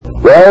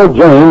Well,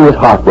 Jane was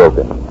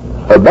heartbroken.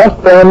 Her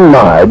best friend,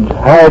 Marge,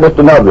 hired a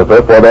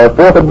stenographer for their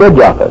Fourth and Bridge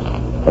office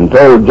and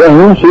told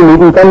Jane she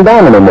needn't come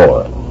down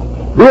anymore.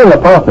 Being a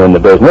partner in the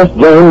business,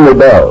 Jane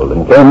rebelled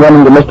and came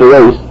running to Mr.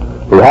 Race,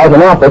 who has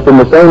an office in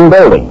the same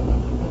building.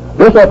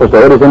 This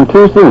episode is in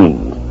two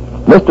scenes: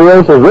 Mr.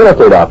 Race's real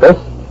estate office,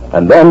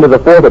 and then to the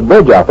Fourth and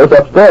Bridge office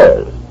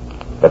upstairs.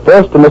 But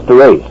first to Mr.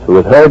 Race, who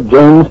has heard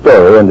Jane's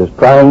story and is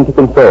trying to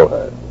console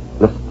her.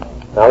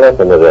 Now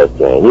listen to this,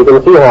 Jane. You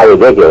can see how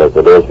ridiculous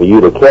it is for you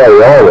to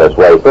carry on this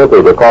way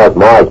simply because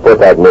Marge put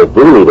that Miss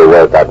Dooley to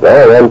work up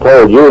there and then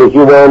told you that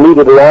you weren't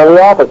needed around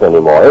the office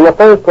anymore. In the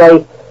first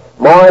place,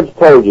 Marge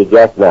told you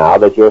just now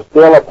that you're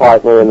still a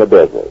partner in the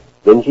business.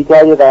 Didn't she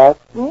tell you that?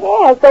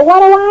 Yeah, so what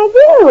do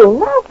I do?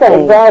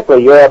 Nothing.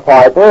 Exactly. You're a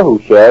partner who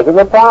shares in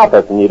the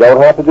profits, and you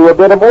don't have to do a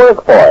bit of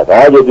work for it.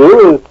 All you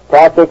do is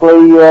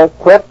practically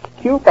clip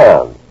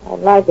coupons. I'd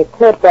like to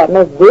clip that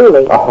Miss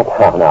Dooley.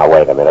 Oh, now,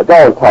 wait a minute.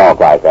 Don't talk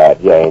like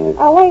that, Jane.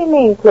 Oh, what do you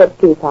mean, clip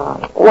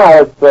coupons?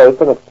 Well,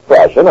 it's an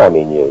expression. I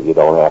mean, you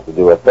don't have to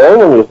do a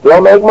thing, and you still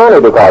make money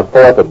because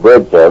Fourth and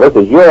Bridge service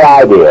is your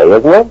idea,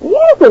 isn't it?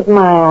 Yes, it's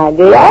my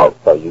idea. Right,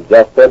 so you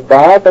just sit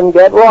back and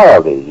get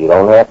royalties. You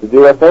don't have to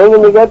do a thing,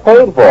 and you get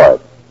paid for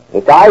it.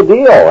 It's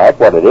ideal, that's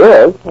what it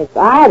is. It's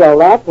idle,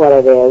 that's what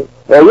it is.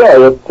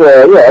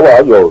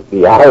 Well, you'll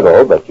be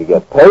idle, but you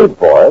get paid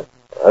for it.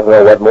 I don't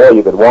know what more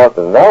you could want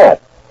than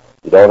that.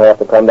 You don't have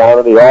to come down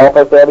to the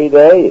office every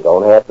day. You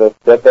don't have to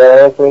sit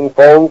there answering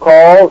phone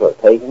calls or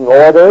taking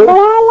orders. But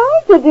I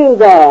like to do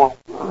that.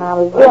 I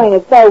was doing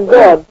it so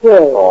good, too.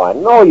 Oh, I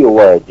know you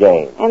were,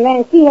 Jane. And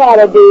then she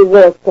had to do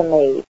this to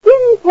me.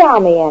 Didn't tell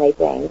me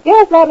anything.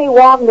 Just let me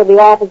walk into the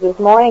office this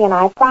morning, and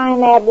I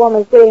find that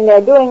woman sitting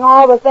there doing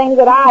all the things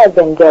that I've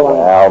been doing.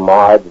 Well,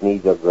 Marge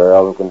needs a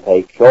girl who can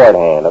take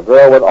shorthand, a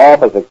girl with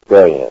office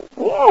experience.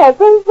 Yes,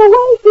 it's the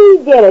way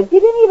she did it. She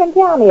didn't even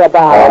tell me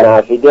about it. Oh,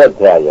 now, she did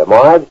tell you.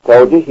 Marge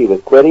told you she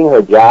was quitting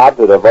her job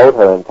to devote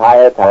her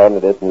entire time to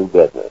this new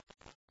business.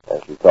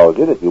 And she told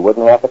you that you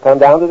wouldn't have to come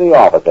down to the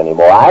office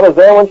anymore. I was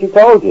there when she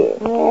told you.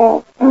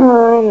 Yeah,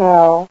 I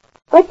know.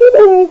 But she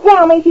didn't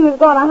tell me she was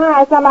going to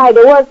hire somebody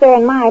to work there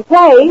in my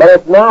place. But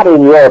it's not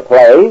in your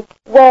place.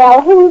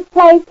 Well, whose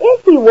place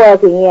is she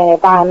working in,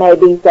 if I may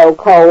be so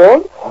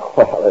cold?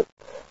 Well, it's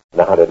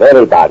not in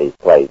anybody's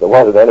place. There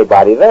wasn't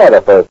anybody there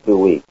the first 2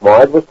 weeks.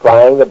 Marge was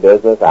trying the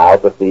business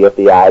out to see if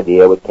the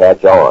idea would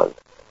catch on.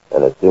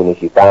 And as soon as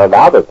she found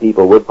out that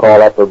people would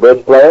call up for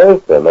bridge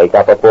players to make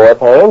up a fourth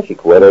hand, she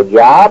quit her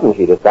job and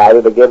she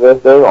decided to give this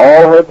thing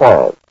all her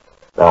time.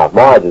 Now, if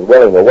Marge is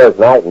willing to work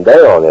night and day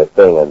on this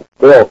thing and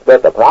still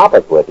split the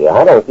profits with you,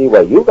 I don't see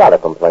where you got a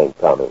complaint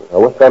coming. I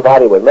wish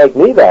somebody would make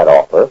me that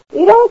offer.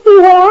 You don't see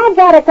where I've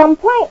got a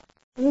complaint.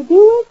 You do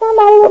wish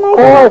somebody would make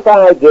that? Of course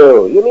I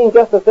do. You mean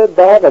just to sit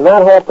back and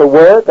not have to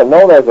work and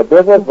know there's a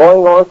business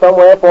going on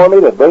somewhere for me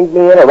that brings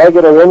me in a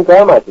regular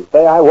income? I should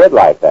say I would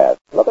like that.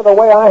 Look at the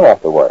way I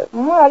have to work.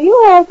 Well,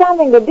 you have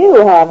something to do,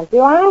 haven't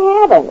you? I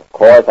haven't. Of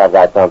course I've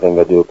got something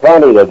to do.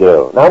 Plenty to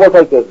do. Now we'll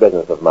take this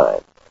business of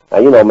mine. Now,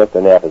 you know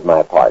Mr. Neff is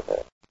my partner.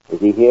 Is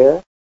he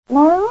here?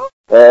 No?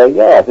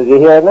 Yes. Is he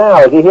here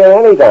now? Is he here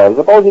any time?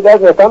 Suppose he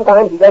doesn't, or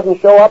sometimes he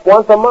doesn't show up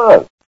once a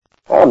month.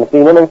 I haven't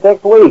seen him in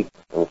 6 weeks.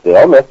 And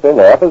still, Mr.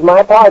 Neff is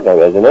my partner,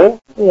 isn't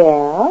he?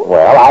 Yeah.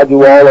 Well, I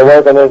do all the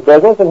work in this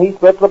business, and he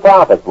splits the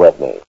profits with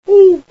me.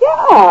 He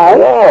does?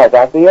 Yes,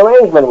 that's the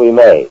arrangement we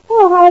made.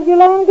 Well, how did you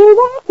let him do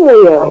that to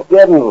you? I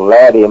didn't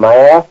let him. I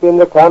asked him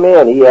to come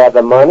in. He had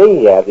the money.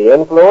 He had the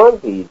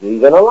influence. He's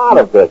in a lot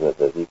of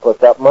businesses. He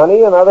puts up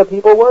money, and other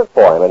people work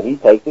for him, and he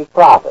takes his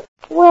profit.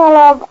 Well,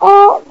 of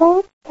all...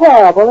 That's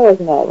terrible,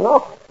 isn't it?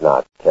 No, it's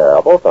not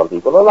terrible. Some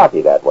people are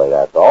lucky that way,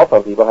 that's all.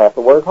 Some people have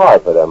to work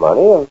hard for their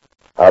money, and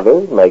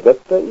others make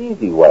it the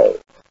easy way.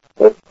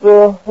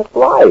 It's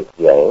life,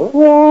 Jane.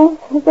 Yeah,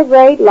 it's a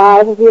great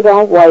life if you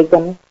don't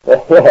waken.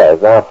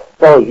 Yes, now,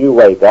 suppose you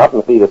wake up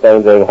and see the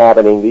same thing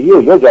happening to you.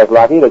 You're just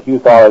lucky that you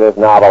thought of this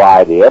novel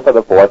idea for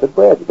the Fourth and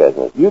Bridge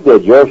business. You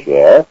did your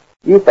share.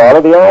 You thought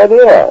of the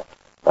idea.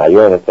 Now,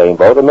 you're in the same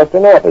boat that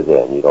Mr. Neff is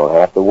in. You don't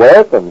have to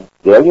work, and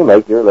still you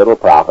make your little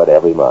profit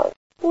every month.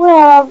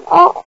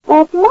 Well,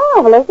 that's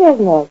marvelous,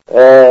 isn't it?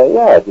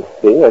 Yes, you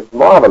see, it's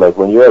marvelous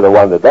when you're the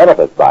one that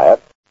benefits by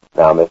it.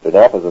 Now, Mr.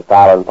 Neff is a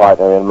silent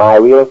partner in my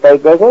real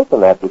estate business,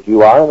 and that's what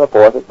you are in the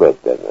Fourth and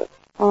Bridge business.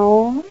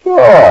 Oh?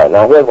 Sure.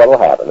 Now, here's what will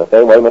happen. The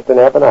same way Mr.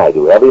 Neff and I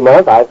do. Every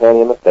month, I send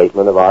him a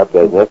statement of our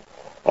business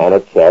and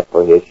a check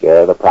for his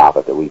share of the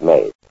profit that we've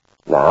made.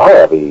 Now,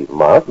 every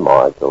month,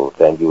 Marge will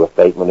send you a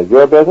statement of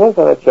your business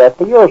and a check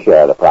for your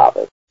share of the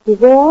profit. You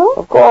will?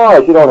 Of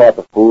course. You don't have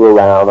to fool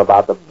around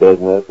about the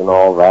business and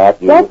all that.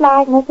 Just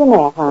like Mr.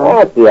 Neff, huh?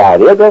 That's the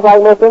idea, just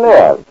like Mr.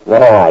 Neff.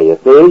 Now, you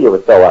see, you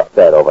were so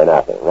upset over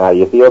nothing. Now,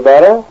 you feel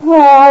better?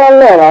 Well, a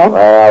little.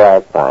 Well,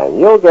 that's fine.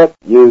 You'll get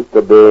used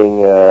to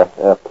being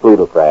a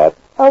plutocrat.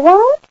 A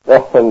what?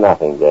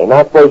 Nothing, Jane.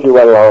 Now, suppose you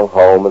went along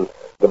home and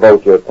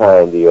devote your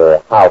time to your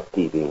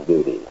housekeeping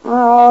duties?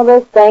 Oh,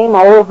 the same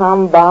old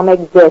humbum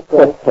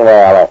existence.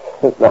 Well,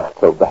 it's not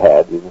so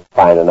bad. You can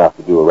find enough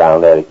to do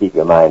around there to keep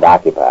your mind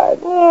occupied.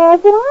 Yes,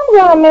 and I'm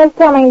going to miss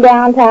coming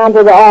downtown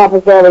to the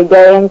office every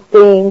day and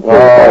seeing people.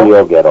 Oh,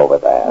 you'll get over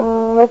that.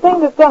 The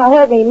thing that's going to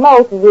hurt me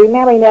most is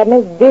remembering that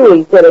Miss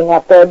Dooley sitting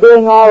up there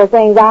doing all the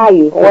things I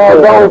used to do.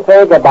 Well, don't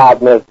think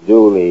about Miss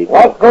Dooley.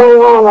 What's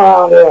going on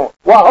around here?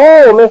 Well,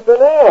 oh, Mr.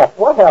 Neff.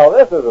 Well,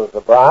 this is a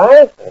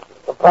surprise. It's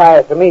a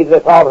surprise to me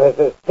this office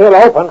is still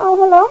open. Oh,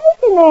 hello,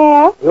 Mr.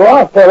 Neff. You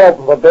are still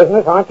open for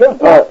business, aren't you?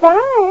 That's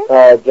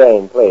fine.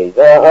 Jane, please.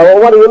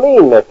 What do you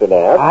mean, Mr.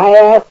 Neff? I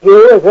asked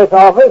you if this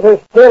office is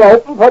still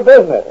open for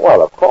business.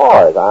 Well, of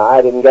course.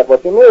 I didn't get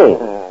what you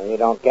mean. You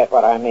don't get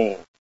what I mean.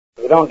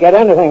 You don't get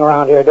anything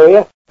around here, do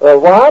you?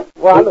 What?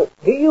 Well,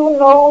 do you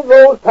know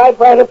those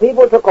typewriter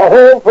people took a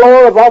whole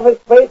floor of office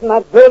space in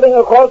that building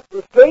across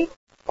the street?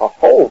 a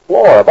whole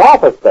floor of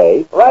office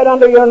space? Right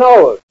under your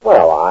nose.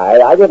 Well,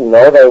 I didn't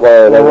know they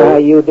were...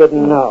 You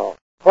didn't know.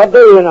 What do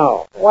you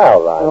know?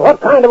 Well, what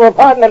kind of a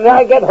partner did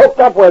I get hooked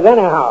up with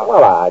anyhow?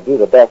 Well, I do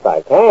the best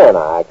I can.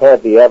 I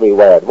can't be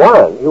everywhere at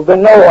once. You've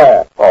been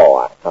nowhere.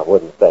 Oh, I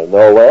wouldn't say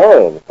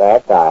nowhere. In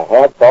fact, I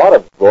had thought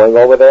of going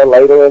over there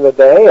later in the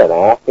day and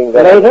asking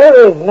them...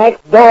 Later is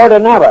next door to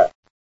never.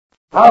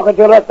 How could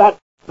you let that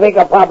big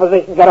a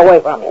proposition get away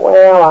from you?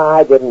 Well,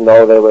 I didn't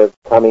know they were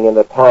coming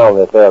into town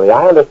this early.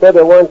 I understood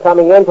they weren't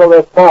coming in till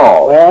this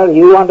fall. Well,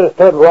 you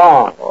understood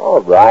wrong.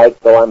 All right,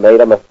 so I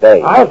made a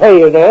mistake. I'll say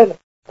you did.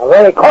 A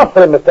very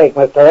costly mistake,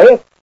 Mr. Ace.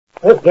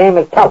 This game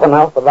is tough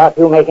enough without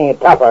you making it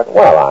tougher.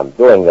 Well, I'm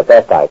doing the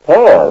best I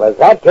can. Well, is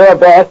that your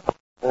best?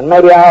 And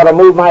maybe I ought to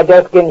move my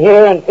desk in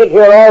here and sit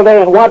here all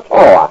day and watch.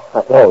 Oh,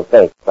 I don't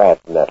think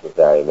that's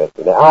necessary,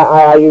 Mr.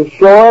 Are you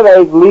sure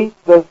they've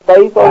leased the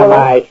space over there? Am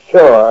I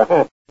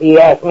sure? He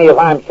asked me if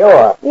I'm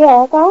sure.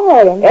 Yes, I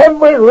heard him.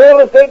 Every real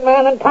estate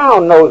man in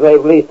town knows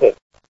they've leased it.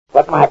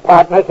 But my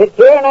partner sits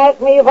here and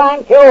asks me if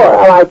I'm sure.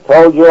 Well, I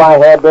told you I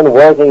had been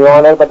working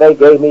on it, but they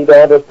gave me to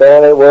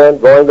understand they weren't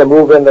going to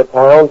move into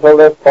town till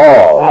this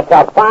fall. That's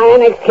a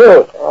fine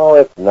excuse. Oh,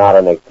 it's not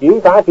an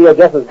excuse. I feel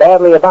just as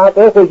badly about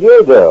this as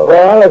you do.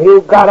 Well, if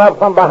you got up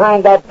from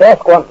behind that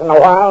desk once in a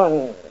while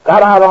and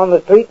got out on the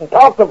street and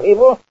talked to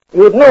people,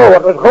 you'd know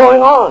what was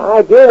going on.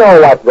 I do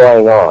know what's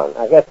going on.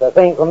 I guess the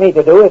thing for me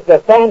to do is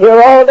to stand here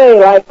all day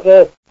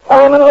like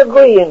Simon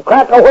Legree and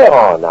crack a whip.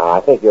 Oh, now,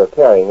 I think you're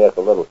carrying this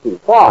a little too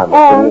far,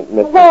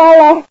 Mr.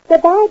 Well,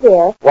 goodbye,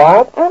 dear.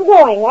 What? I'm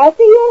going. I'll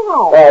see you at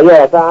home.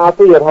 Yes, I'll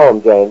see you at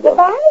home, Jane.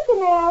 Goodbye, Mr.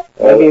 Neff.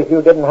 Maybe if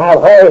you didn't have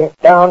her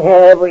down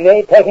here every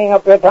day taking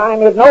up your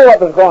time, you'd know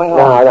what was going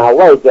on. Now,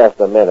 wait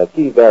just a minute.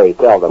 She very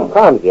seldom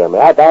comes here,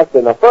 Matt. That's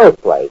in the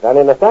first place. And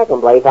in the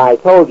second place, I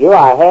told you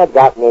I had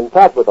gotten in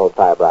touch with those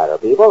typewriter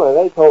people, and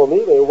they told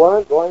me they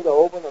weren't going to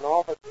open an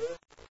office here.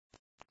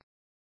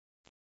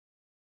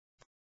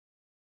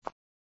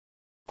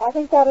 I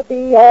think that'll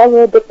be all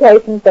the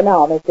dictation for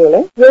now, Miss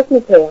Dooley. Yes,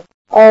 Miss Hale.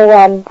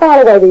 Oh,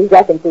 file away these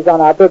references on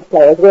our bridge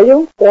players, will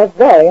you? They're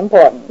very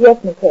important.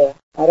 Yes, Miss Hale.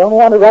 I don't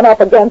want to run up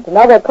against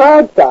another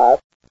card sharp.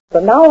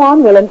 From now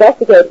on, we'll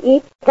investigate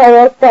each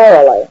player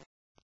thoroughly.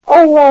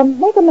 Oh,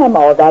 make a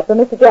memo of that for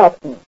Mr.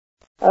 Jackson.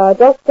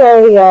 Just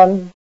say,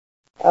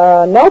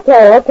 no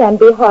player can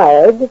be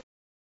hired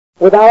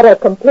without a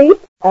complete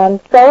and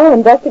thorough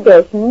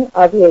investigation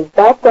of his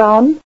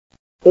background,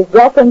 his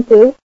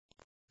references,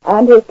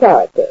 and his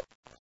character.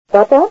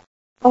 Got that?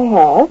 I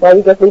have. Well,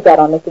 you just leave that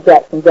on Mr.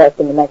 Jackson's desk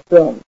in the next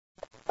room.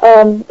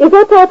 Is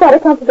that typewriter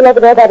comfortable over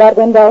there by that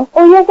window?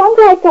 Oh, yes, I'm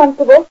quite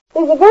comfortable.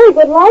 There's a very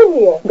good light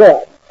here.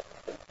 Good.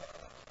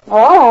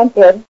 I'll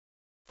answer.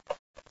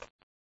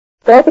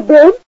 Got the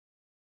bridge?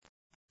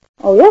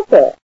 Oh, yes,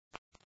 sir.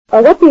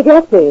 What's the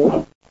address,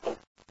 please?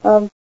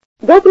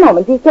 Just a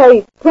moment. You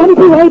say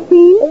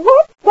 2218?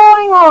 What's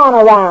going on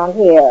around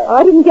here?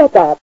 I didn't get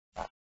that.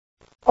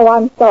 Oh,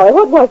 I'm sorry.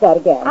 What was that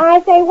again? I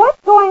say, what's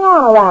going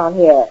on around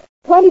here?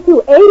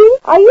 2280?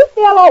 Are you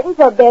still open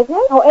for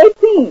business? Oh,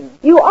 18.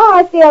 You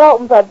are still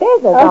open for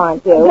business,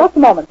 aren't you? Just a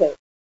moment, please.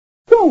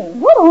 Jane,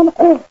 what on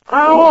earth?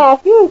 I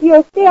asked you if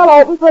you're still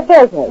open for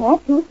business.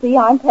 Can't you see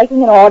I'm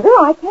taking an order?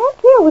 I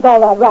can't hear with all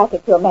that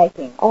racket you're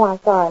making. Oh, I'm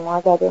sorry,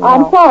 Mark. I didn't know.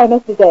 I'm sorry,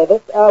 Mr.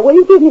 Davis. Will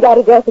you give me that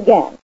address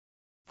again?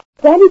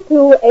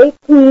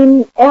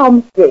 2218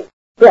 Elm Street.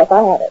 Yes,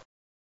 I have it.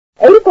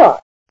 8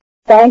 o'clock.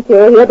 Thank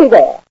you. He'll be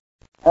there.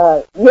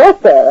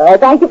 Yes, sir.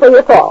 Thank you for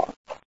your call.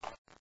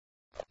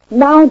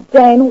 Now,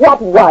 Jane,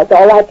 what was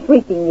all that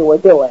shrieking you were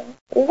doing?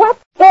 What's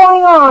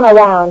going on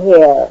around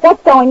here?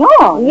 What's going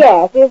on?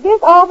 Yes. Is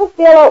this office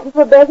still open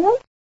for business?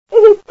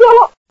 Is it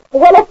still open?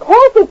 Well, of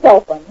course it's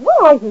open.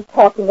 What are you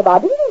talking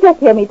about? Didn't you just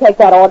hear me take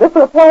that order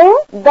for a player?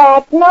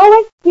 That's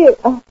no excuse.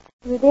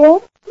 You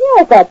did?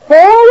 Yes, that's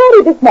fair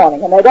already this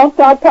morning, and they don't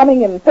start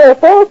coming in full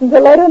force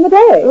until later in the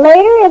day.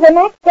 Later is the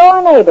next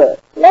door neighbor.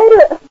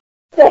 Later...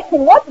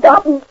 Jane, what's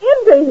gotten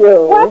into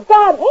you? What's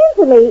gotten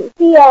into me?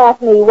 She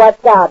asked me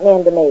what's gotten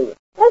into me.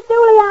 Miss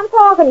Dooley, I'm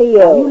talking to you.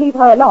 Now, you leave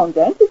her alone,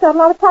 Jane. She's got a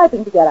lot of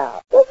typing to get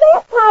out. Does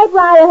that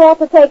typewriter have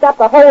to take up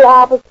the whole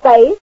office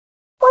space?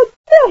 Why,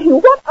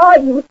 Jane, what are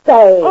you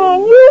saying?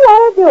 And you let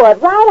her do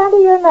it right under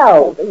your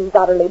nose. This is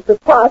utterly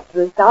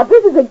preposterous. Now,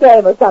 this is a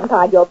game of some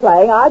kind you're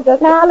playing.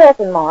 Now,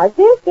 listen, Marge,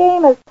 this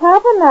game is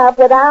tough enough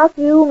without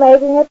you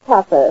making it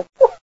tougher.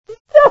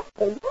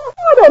 Justin,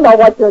 I don't know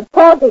what you're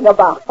talking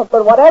about,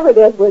 but whatever it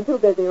is, we're too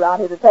busy around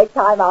here to take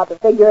time out to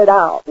figure it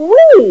out.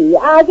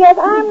 I guess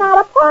I'm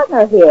not a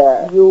partner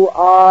here. You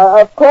are,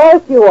 of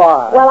course you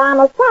are. Well, I'm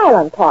a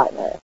silent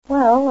partner.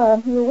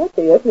 Well, you would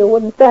be if you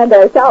wouldn't stand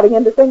there shouting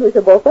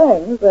indistinguishable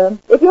things.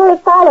 If you're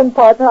a silent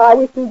partner, I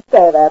wish you'd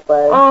stay that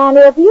way. And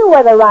if you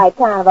were the right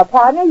kind of a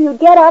partner, you'd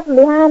get up from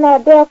behind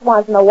that desk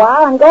once in a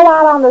while and go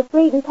out on the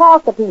street and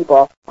talk to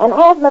people and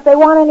ask them if they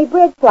want any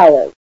bridge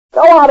players.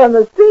 Go out on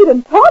the street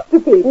and talk to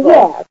people?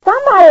 Yes,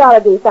 somebody ought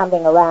to do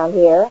something around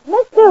here.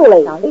 Miss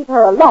Dooley. Now, leave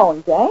her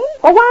alone, Jane.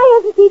 Well,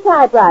 why isn't she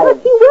typewriting?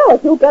 But she will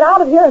if you get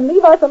out of here and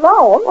leave us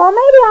alone. Well, maybe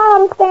I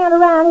ought to stand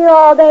around here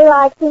all day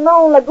like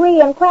Simone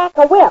Legree and crack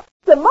a whip.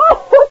 Simone!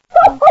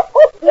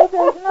 This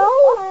is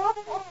no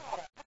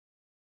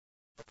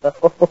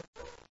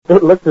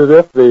It looks as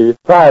if the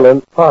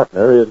silent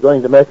partner is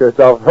going to make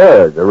herself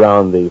heard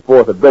around the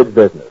Fourth of Bridge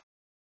business.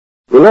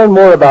 We'll learn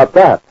more about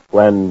that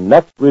when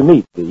next we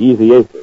meet the Easy Aces.